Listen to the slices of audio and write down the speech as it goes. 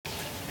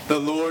The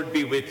Lord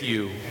be with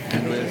you.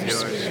 And with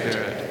your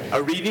spirit.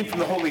 A reading from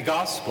the Holy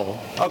Gospel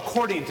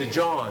according to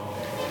John.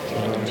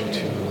 Glory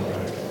to you,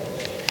 Lord.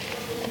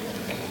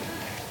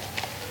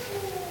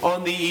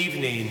 On the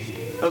evening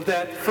of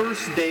that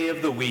first day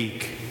of the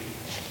week,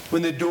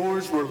 when the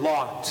doors were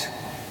locked,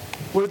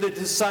 where the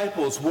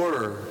disciples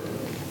were,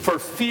 for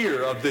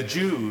fear of the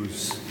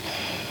Jews,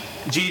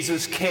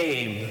 Jesus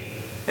came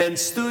and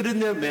stood in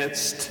their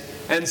midst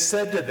and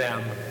said to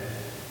them,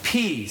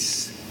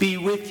 "Peace be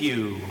with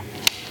you."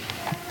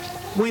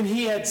 When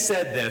he had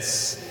said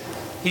this,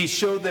 he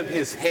showed them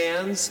his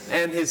hands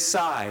and his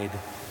side.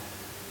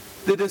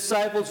 The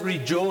disciples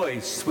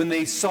rejoiced when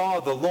they saw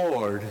the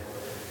Lord.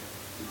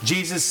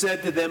 Jesus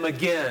said to them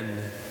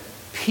again,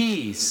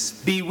 "Peace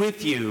be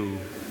with you.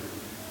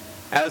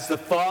 As the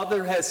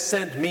Father has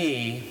sent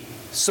me,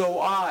 so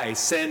I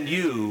send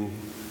you."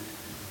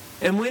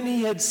 And when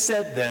he had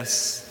said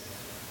this,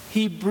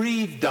 he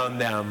breathed on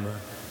them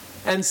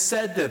and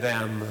said to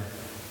them,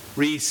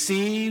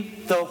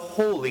 "Receive the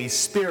Holy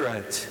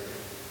Spirit.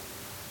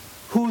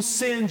 Whose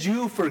sins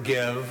you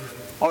forgive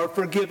are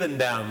forgiven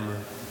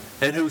them,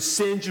 and whose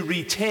sins you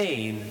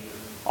retain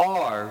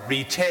are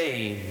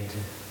retained."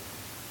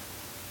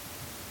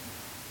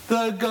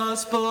 The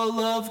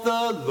Gospel of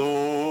the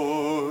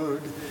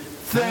Lord.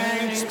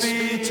 Thanks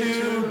be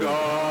to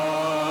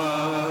God.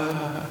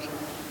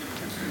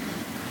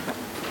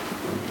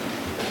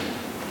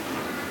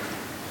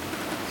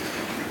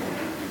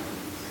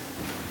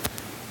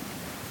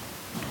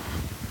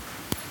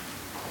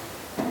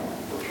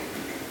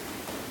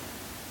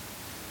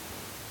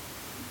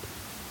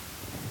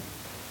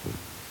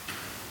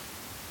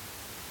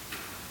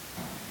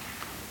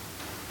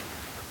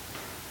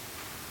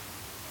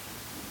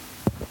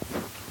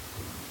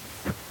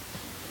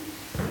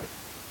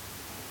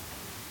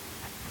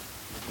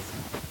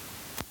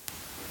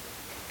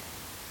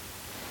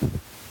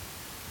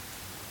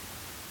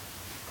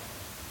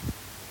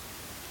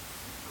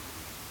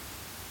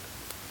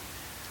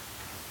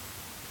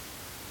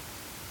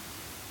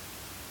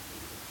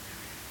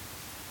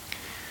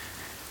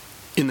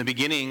 In the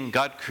beginning,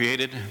 God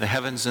created the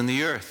heavens and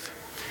the earth.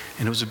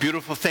 And it was a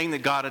beautiful thing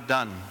that God had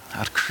done,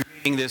 out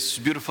creating this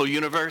beautiful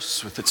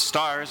universe with its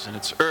stars and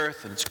its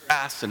earth and its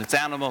grass and its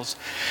animals.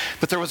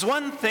 But there was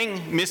one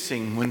thing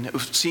missing when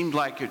it seemed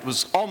like it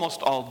was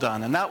almost all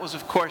done. And that was,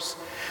 of course,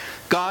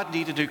 God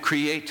needed to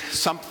create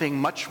something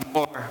much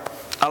more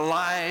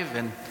alive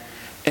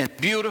and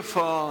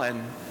beautiful,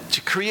 and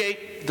to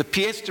create the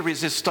pièce de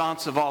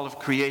résistance of all of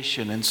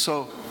creation. And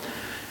so,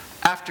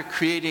 after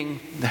creating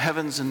the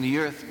heavens and the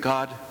earth,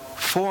 God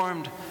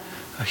formed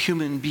a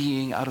human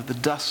being out of the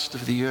dust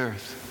of the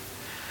earth.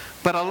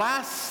 But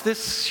alas,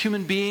 this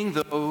human being,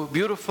 though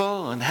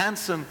beautiful and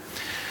handsome,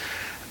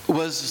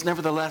 was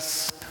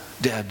nevertheless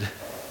dead.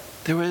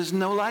 There was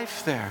no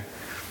life there.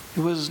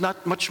 It was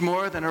not much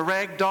more than a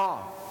rag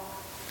doll.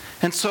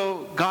 And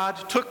so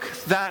God took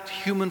that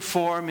human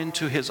form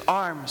into his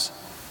arms,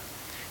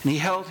 and he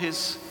held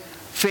his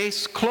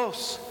face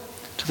close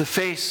to the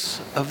face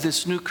of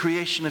this new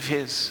creation of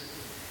his,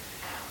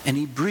 and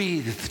he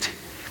breathed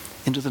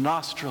into the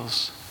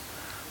nostrils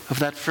of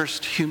that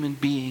first human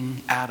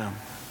being, Adam.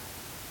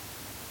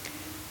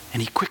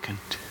 And he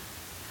quickened,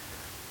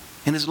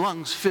 and his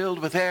lungs filled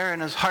with air,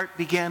 and his heart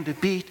began to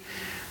beat,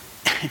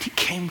 and he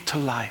came to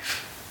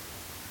life.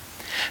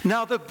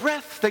 Now the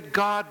breath that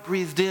God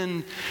breathed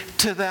in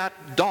to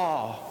that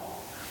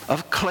doll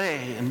of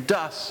clay and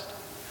dust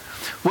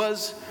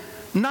was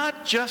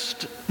not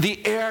just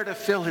the air to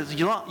fill his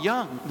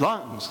young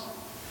lungs.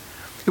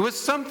 It was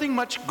something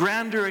much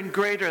grander and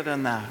greater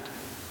than that.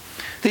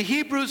 The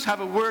Hebrews have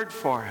a word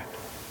for it.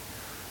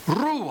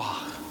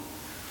 Ruach.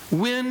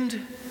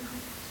 Wind,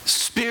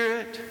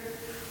 spirit,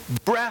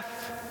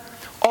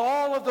 breath,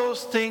 all of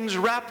those things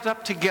wrapped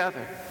up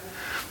together.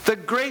 The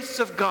grace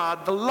of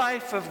God, the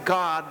life of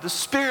God, the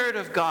Spirit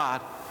of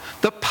God,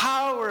 the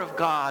power of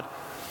God,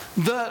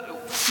 the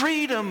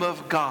freedom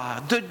of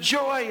God, the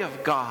joy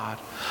of God,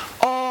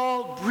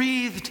 all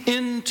breathed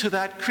into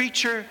that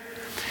creature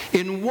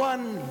in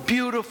one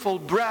beautiful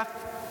breath,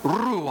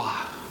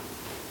 Ruach.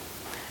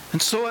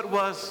 And so it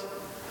was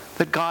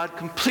that God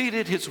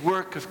completed his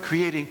work of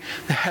creating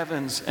the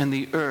heavens and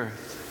the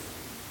earth.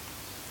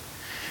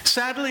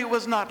 Sadly, it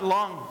was not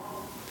long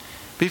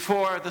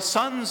before the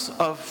sons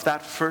of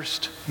that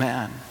first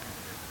man,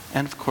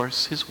 and of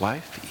course his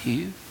wife,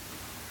 Eve,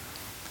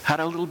 had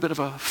a little bit of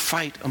a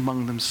fight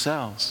among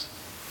themselves,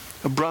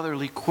 a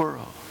brotherly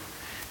quarrel,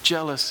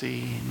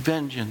 jealousy,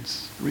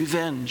 vengeance,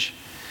 revenge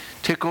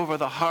take over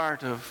the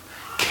heart of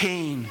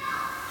Cain,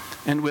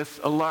 and with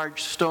a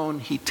large stone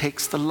he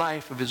takes the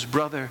life of his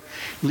brother,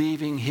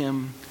 leaving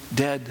him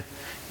dead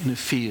in a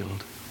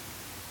field,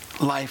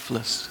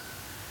 lifeless,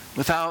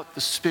 without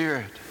the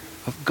Spirit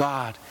of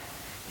God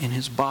in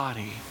his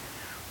body,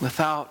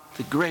 without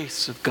the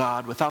grace of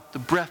God, without the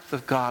breath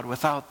of God,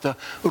 without the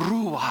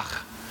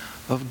Ruach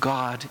of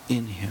God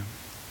in him.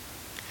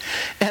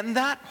 And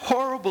that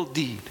horrible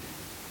deed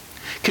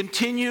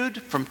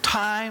continued from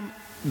time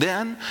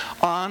then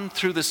on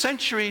through the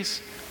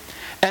centuries,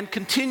 and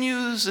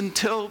continues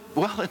until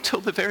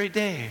the very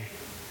day.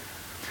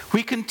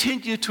 We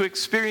continue to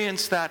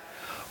experience that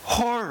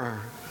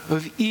horror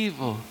of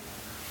evil,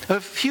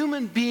 of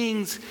human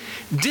beings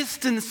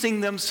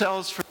distancing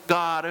themselves from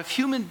God, of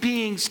human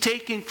beings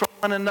taking from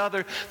one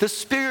another the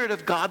Spirit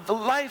of God, the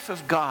life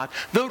of God,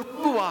 the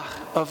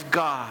Ruach of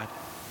God.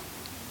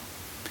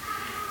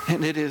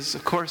 And it is,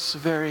 of course, a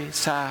very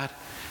sad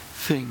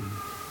thing,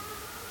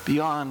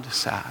 beyond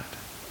sad.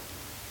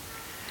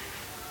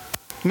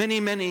 Many,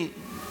 many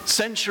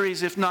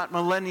centuries, if not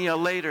millennia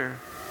later,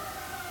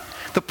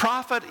 the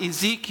prophet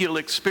Ezekiel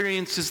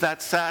experiences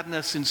that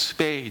sadness in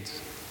spades.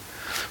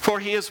 For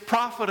he is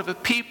prophet of a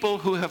people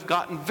who have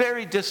gotten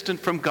very distant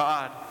from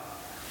God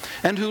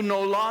and who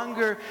no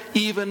longer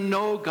even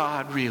know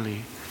God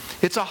really.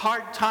 It's a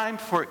hard time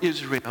for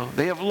Israel.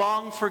 They have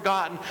long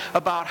forgotten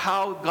about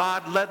how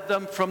God led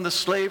them from the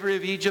slavery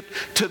of Egypt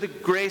to the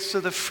grace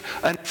of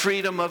and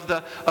freedom of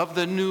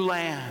the new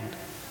land.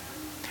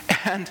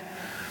 And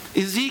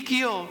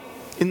Ezekiel,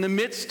 in the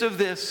midst of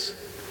this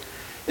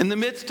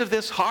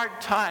hard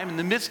time, in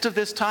the midst of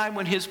this time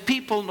when his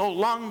people no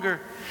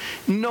longer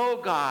know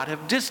God,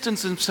 have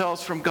distanced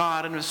themselves from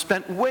God, and have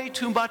spent way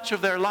too much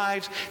of their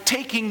lives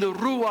taking the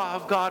Ruach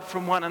of God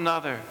from one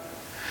another.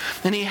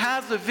 And he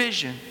has a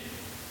vision.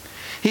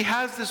 He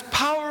has this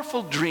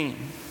powerful dream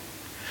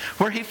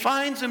where he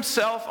finds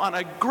himself on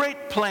a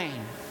great plain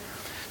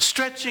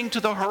stretching to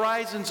the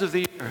horizons of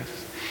the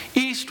earth,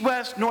 east,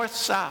 west, north,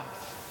 south.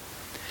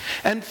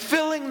 And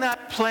filling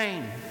that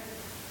plain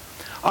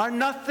are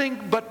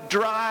nothing but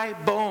dry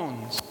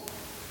bones.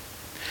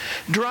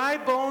 Dry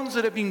bones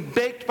that have been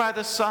baked by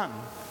the sun,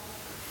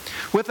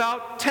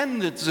 without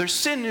tendons or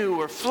sinew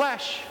or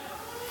flesh,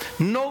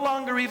 no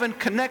longer even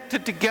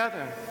connected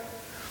together.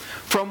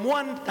 From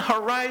one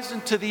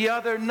horizon to the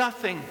other,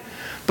 nothing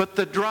but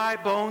the dry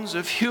bones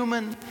of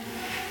human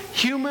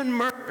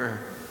murder,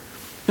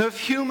 of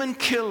human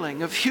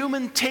killing, of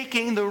human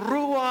taking the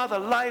Ruach, the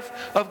life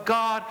of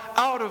God,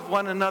 out of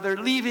one another,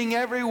 leaving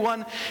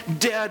everyone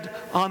dead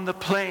on the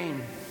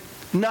plain.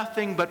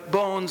 Nothing but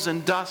bones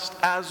and dust,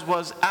 as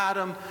was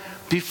Adam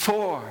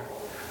before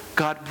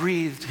God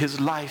breathed his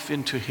life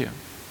into him.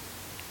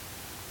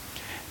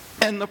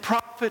 And the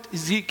prophet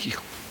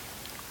Ezekiel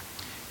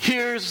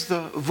hears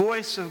the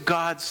voice of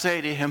God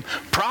say to him,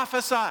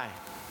 prophesy.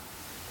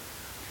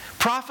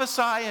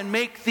 Prophesy and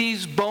make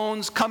these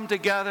bones come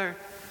together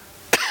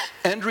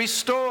and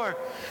restore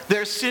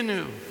their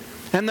sinew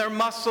and their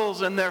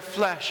muscles and their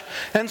flesh.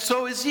 And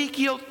so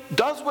Ezekiel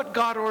does what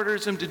God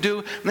orders him to do,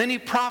 and then he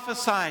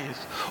prophesies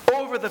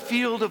over the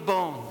field of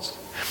bones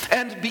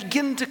and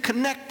begin to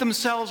connect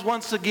themselves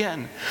once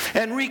again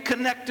and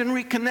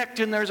reconnect,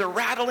 and there's a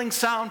rattling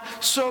sound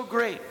so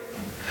great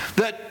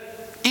that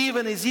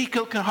even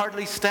Ezekiel can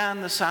hardly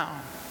stand the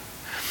sound.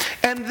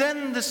 And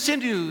then the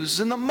sinews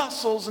and the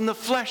muscles and the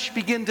flesh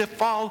begin to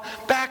fall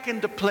back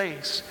into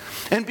place.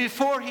 And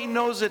before he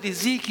knows it,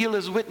 Ezekiel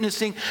is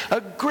witnessing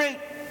a great,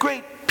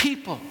 great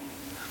people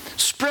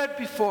spread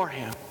before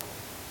him,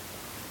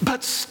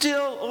 but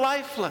still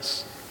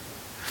lifeless.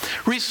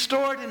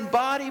 Restored in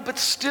body, but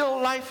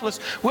still lifeless,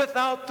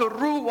 without the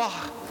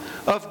Ruach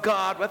of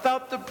God,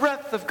 without the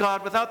breath of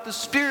God, without the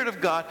Spirit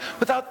of God,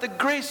 without the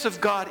grace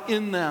of God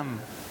in them.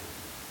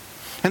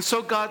 And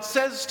so God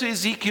says to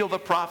Ezekiel the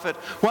prophet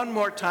one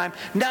more time,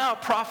 now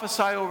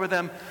prophesy over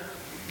them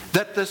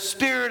that the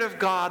Spirit of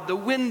God, the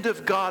wind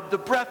of God, the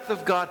breath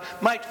of God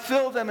might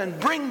fill them and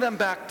bring them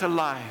back to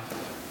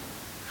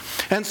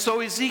life. And so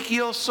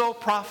Ezekiel so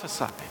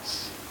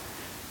prophesies.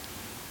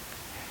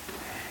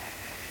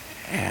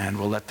 And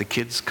we'll let the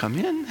kids come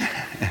in.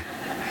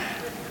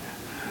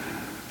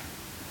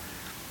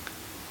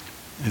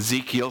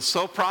 Ezekiel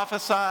so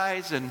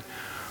prophesies, and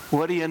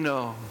what do you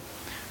know?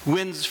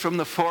 Winds from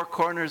the four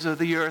corners of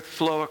the earth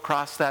flow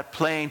across that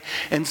plain,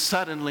 and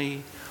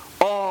suddenly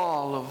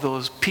all of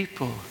those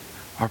people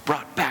are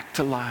brought back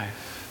to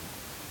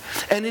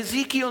life. And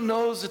Ezekiel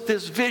knows that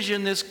this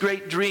vision, this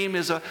great dream,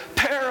 is a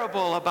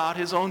parable about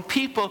his own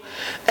people,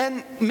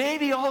 and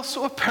maybe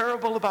also a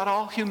parable about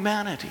all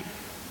humanity.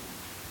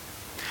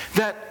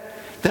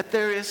 That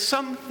there is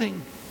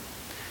something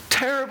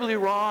terribly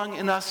wrong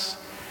in us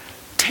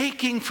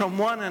taking from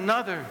one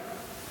another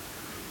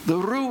the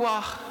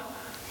Ruach,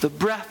 the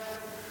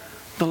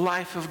breath, the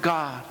life of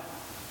God.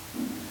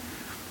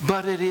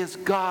 But it is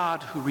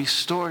God who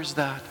restores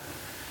that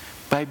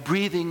by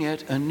breathing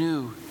it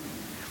anew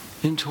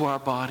into our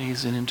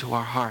bodies and into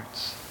our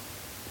hearts.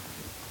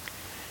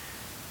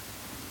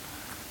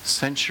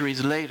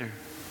 Centuries later,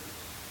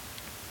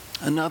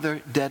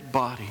 another dead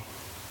body.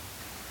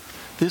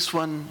 This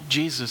one,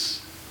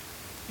 Jesus,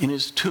 in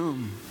his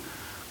tomb,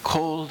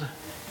 cold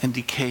and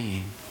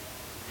decaying.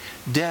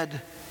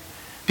 Dead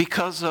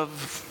because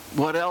of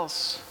what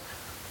else?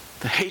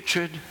 The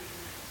hatred,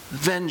 the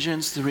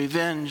vengeance, the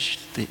revenge,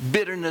 the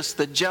bitterness,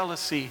 the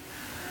jealousy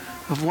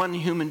of one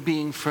human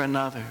being for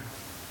another.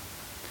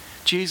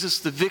 Jesus,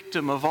 the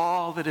victim of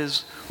all that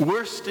is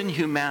worst in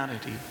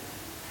humanity.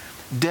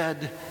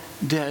 Dead,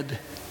 dead,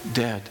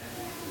 dead.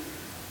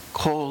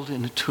 Cold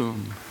in a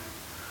tomb.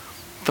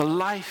 the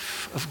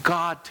life of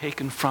God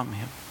taken from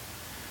him,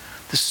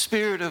 the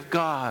Spirit of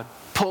God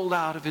pulled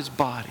out of his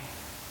body,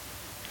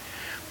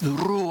 the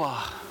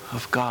Ruach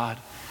of God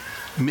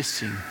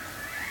missing.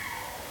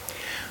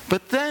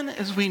 But then,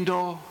 as we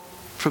know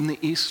from the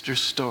Easter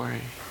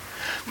story,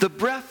 the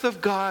breath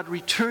of God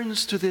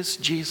returns to this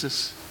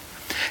Jesus,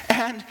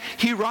 and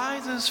he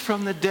rises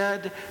from the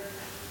dead,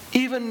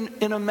 even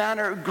in a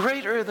manner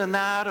greater than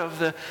that of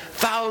the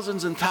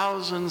thousands and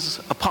thousands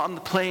upon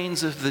the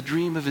plains of the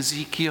dream of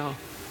Ezekiel,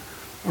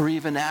 or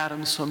even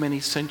Adam so many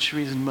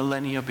centuries and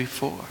millennia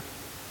before.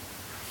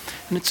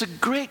 And it's a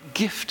great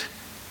gift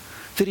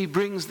that he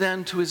brings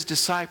then to his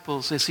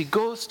disciples as he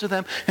goes to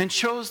them and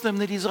shows them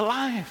that he's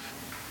alive,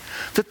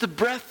 that the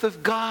breath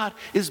of God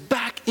is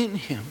back in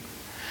him,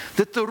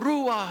 that the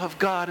Ruach of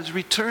God has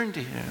returned to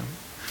him.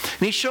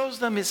 And he shows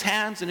them his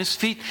hands and his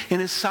feet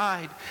and his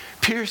side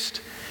pierced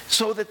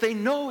so that they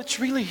know it's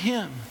really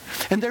him.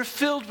 And they're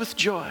filled with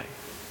joy.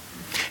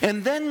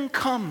 And then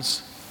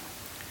comes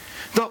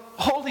the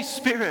Holy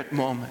Spirit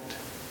moment,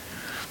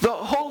 the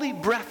Holy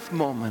Breath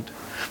moment,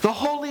 the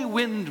Holy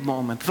Wind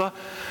moment, the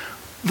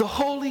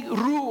Holy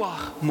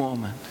Ruach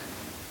moment.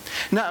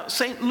 Now,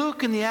 St.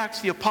 Luke in the Acts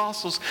of the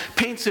Apostles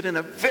paints it in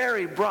a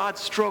very broad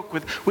stroke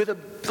with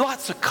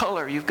lots of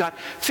color. You've got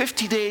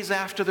 50 days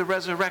after the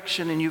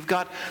resurrection, and you've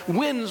got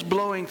winds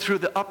blowing through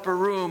the upper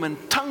room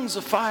and tongues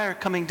of fire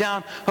coming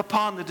down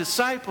upon the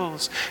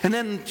disciples, and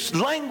then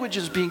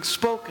languages being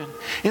spoken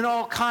in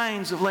all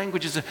kinds of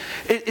languages.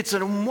 It's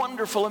a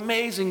wonderful,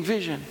 amazing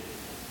vision.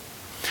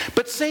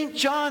 But St.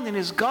 John in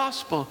his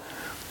Gospel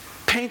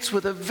paints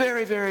with a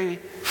very, very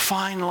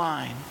fine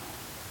line.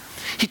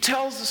 He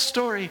tells the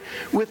story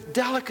with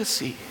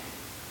delicacy,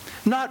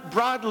 not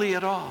broadly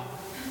at all,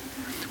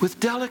 with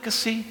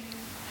delicacy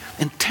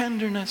and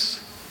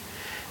tenderness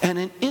and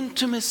an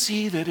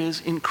intimacy that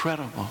is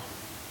incredible.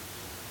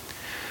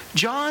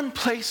 John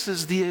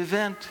places the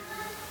event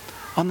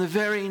on the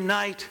very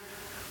night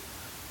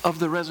of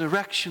the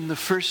resurrection, the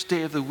first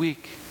day of the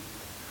week,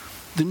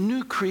 the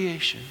new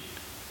creation.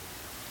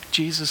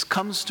 Jesus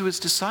comes to his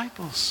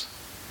disciples,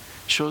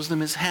 shows them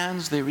his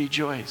hands, they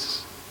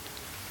rejoice.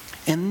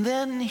 And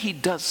then he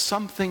does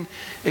something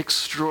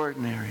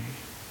extraordinary.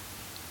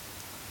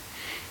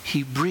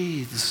 He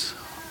breathes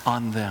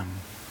on them.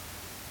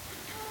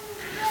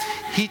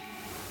 He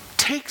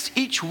takes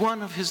each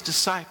one of his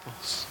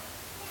disciples,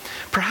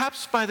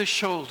 perhaps by the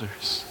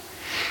shoulders,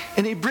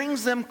 and he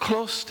brings them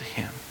close to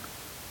him.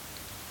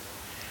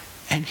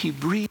 And he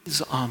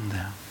breathes on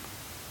them.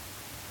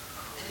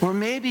 Or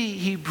maybe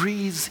he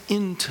breathes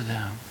into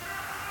them.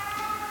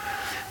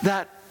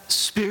 That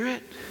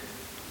Spirit,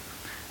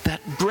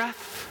 that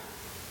breath,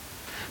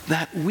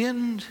 that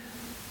wind,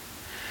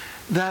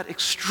 that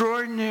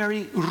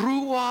extraordinary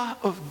Ruach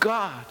of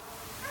God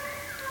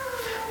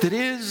that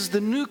is the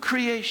new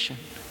creation,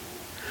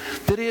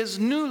 that is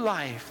new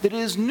life, that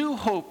is new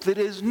hope, that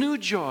is new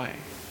joy.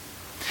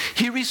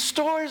 He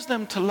restores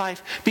them to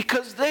life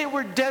because they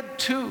were dead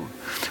too,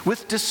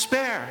 with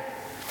despair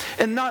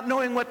and not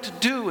knowing what to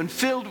do and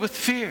filled with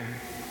fear.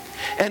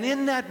 And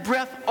in that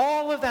breath,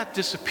 all of that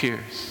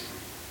disappears.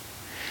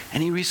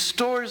 And he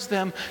restores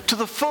them to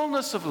the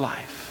fullness of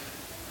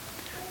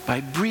life by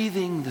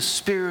breathing the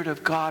Spirit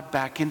of God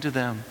back into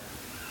them.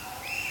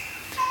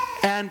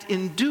 And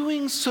in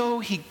doing so,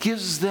 he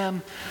gives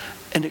them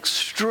an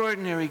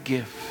extraordinary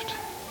gift.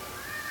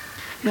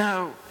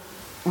 Now,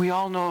 we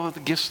all know the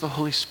gifts of the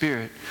Holy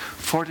Spirit: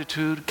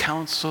 fortitude,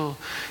 counsel,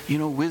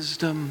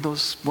 wisdom,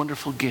 those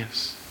wonderful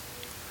gifts.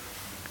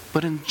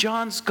 But in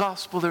John's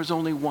Gospel, there's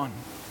only one.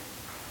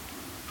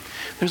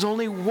 There's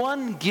only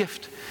one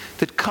gift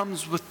that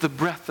comes with the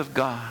breath of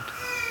God,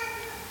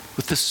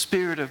 with the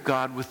Spirit of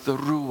God, with the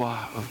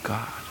Ruach of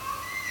God.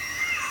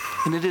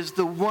 And it is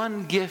the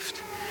one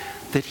gift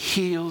that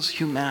heals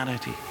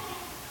humanity.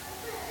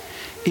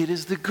 It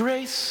is the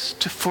grace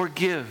to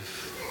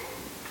forgive.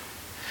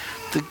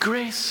 The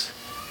grace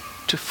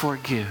to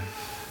forgive.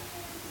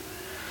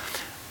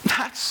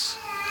 That's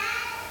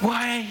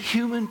why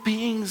human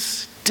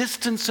beings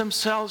distance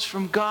themselves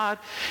from God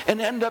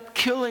and end up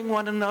killing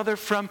one another,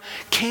 from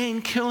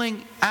Cain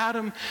killing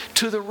Adam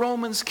to the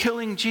Romans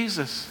killing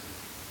Jesus.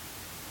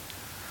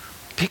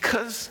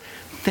 Because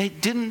they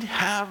didn't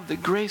have the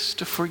grace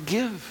to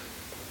forgive.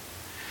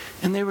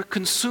 And they were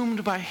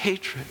consumed by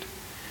hatred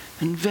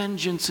and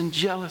vengeance and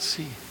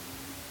jealousy.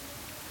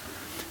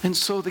 And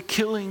so the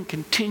killing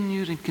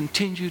continued and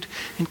continued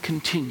and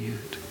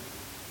continued.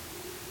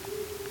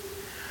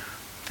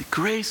 The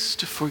grace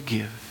to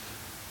forgive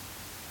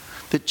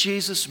that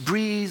Jesus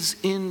breathes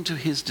into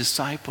his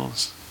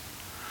disciples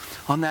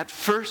on that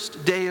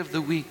first day of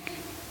the week,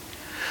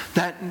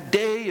 that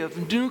day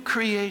of new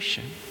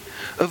creation,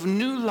 of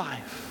new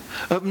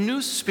life, of new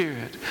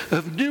spirit,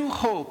 of new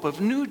hope, of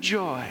new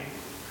joy,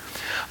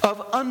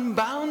 of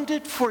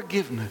unbounded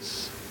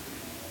forgiveness.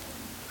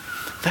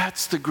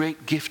 That's the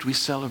great gift we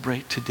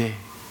celebrate today.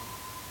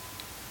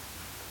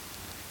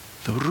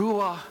 The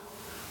Ruach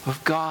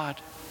of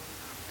God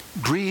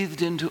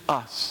breathed into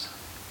us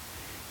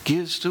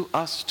gives to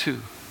us too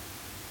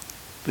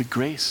the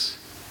grace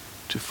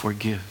to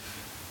forgive.